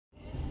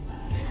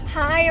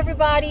Hi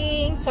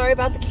everybody, sorry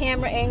about the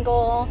camera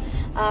angle.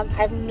 I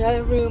have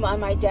no room on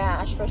my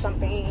dash for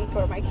something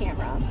for my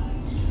camera.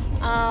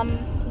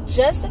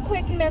 Just a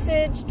quick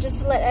message just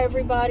to let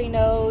everybody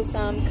know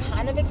some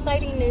kind of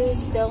exciting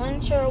news. Still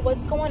unsure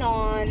what's going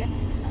on.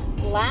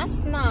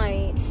 Last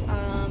night,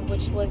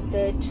 which was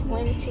the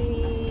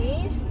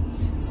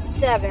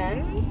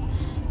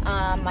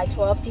 27th, my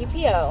 12th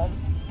DPO,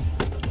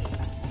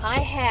 I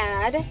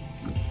had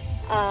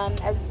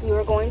as we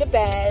were going to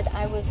bed,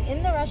 I was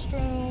in the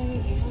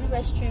restroom, using the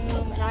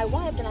restroom, and I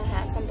wiped and I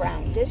had some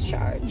brown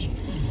discharge.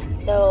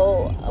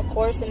 So, of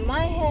course, in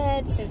my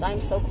head, since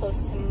I'm so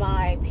close to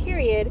my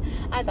period,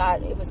 I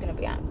thought it was going to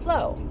be on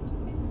flow.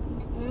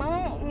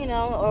 You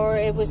know, or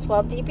it was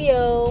 12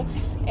 DPO,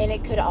 and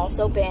it could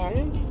also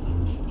been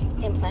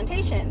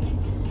implantation.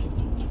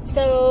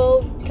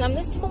 So, come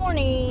this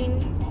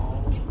morning,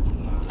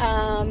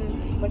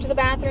 went to the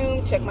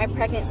bathroom, took my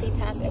pregnancy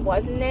test. It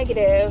was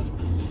negative.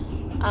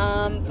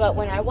 But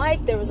when I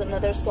wiped, there was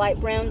another slight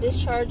brown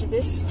discharge,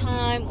 this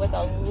time with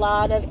a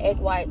lot of egg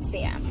white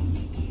CM.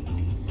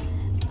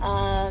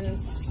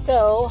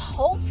 So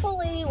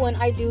hopefully when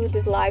I do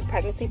this live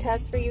pregnancy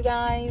test for you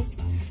guys,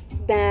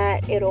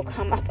 that it'll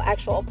come up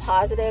actual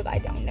positive. I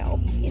don't know,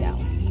 you know,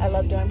 I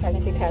love doing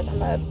pregnancy tests.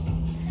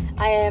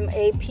 I am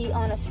a pee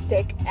on a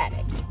stick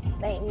addict.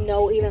 There ain't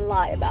no even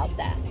lie about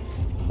that.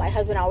 My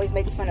husband always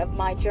makes fun of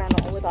my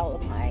journal with all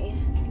of my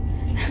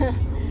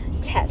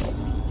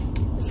tests.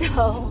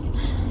 So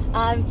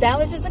that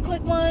was just a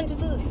quick one,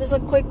 just a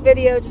quick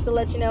video just to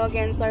let you know.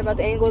 Again, sorry about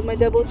the angle with my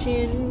double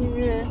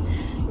chin.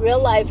 Real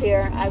life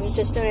here. I was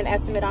just doing an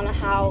estimate on a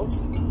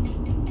house.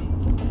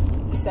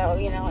 So,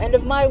 you know, end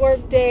of my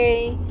work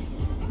day.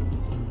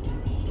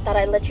 Thought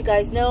I'd let you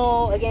guys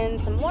know. Again,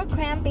 some more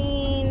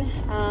cramping.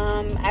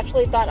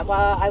 Actually thought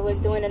while I was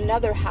doing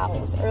another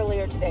house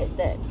earlier today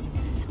that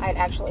I'd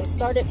actually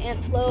started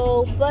ant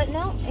flow, but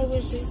no, it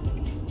was just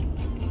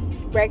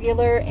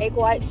regular egg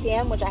white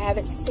CM, which I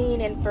haven't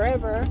seen in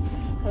forever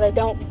because I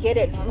don't get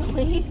it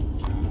normally.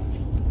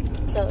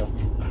 So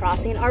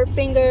crossing our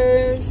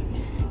fingers.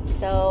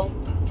 So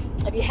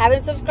if you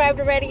haven't subscribed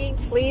already,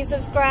 please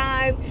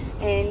subscribe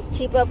and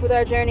keep up with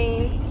our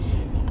journey.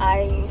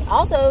 I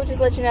also just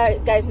let you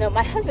guys know,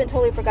 my husband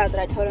totally forgot that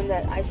I told him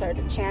that I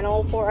started a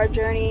channel for our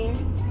journey,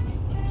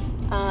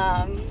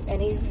 and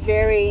he's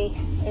very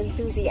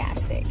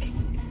enthusiastic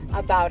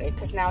about it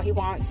because now he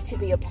wants to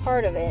be a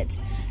part of it.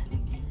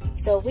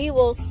 So we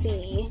will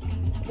see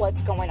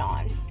what's going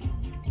on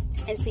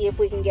and see if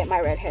we can get my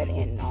redhead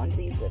in on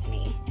these with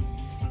me.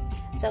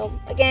 So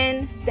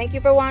again, thank you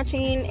for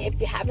watching.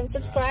 If you haven't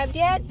subscribed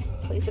yet,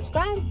 please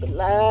subscribe. We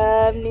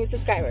love new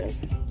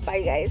subscribers. Bye,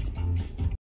 you guys.